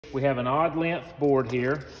we have an odd length board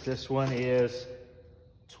here. This one is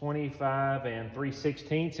 25 and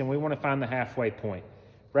 3/16, and we want to find the halfway point.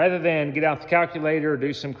 Rather than get out the calculator or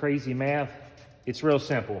do some crazy math, it's real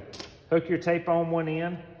simple. Hook your tape on one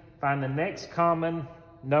end, find the next common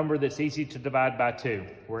number that's easy to divide by 2.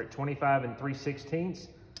 We're at 25 and 3/16.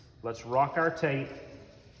 Let's rock our tape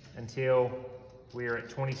until we are at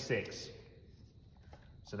 26.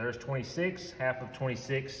 So there's 26, half of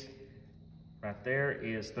 26 right there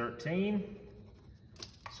is 13.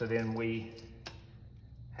 So then we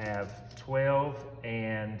have 12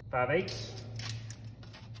 and 5/8.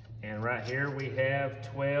 And right here we have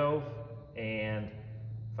 12 and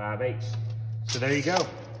 5/8. So there you go.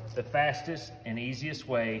 The fastest and easiest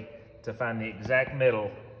way to find the exact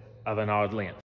middle of an odd length.